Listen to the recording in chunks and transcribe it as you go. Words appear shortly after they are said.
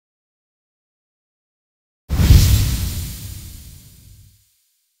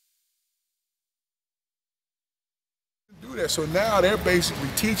do that. So now they're basically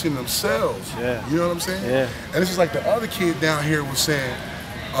teaching themselves. Yeah. You know what I'm saying? Yeah. And it's just like the other kid down here was saying,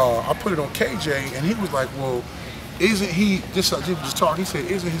 I put it on KJ, and he was like, well, isn't he, just talk, he said,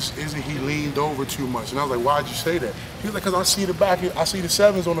 isn't he leaned over too much? And I was like, why'd you say that? He was like, because I see the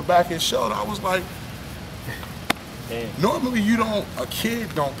sevens on the back of his shoulder. I was like, normally a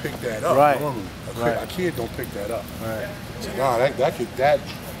kid don't pick that up. Right. Normally, a kid don't pick that up. Right. So nah,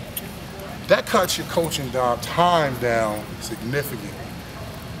 that cuts your coaching time down significantly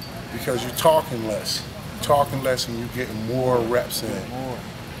because you're talking less. You're talking less and you're getting more reps in.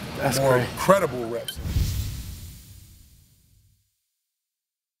 That's more great. credible reps in.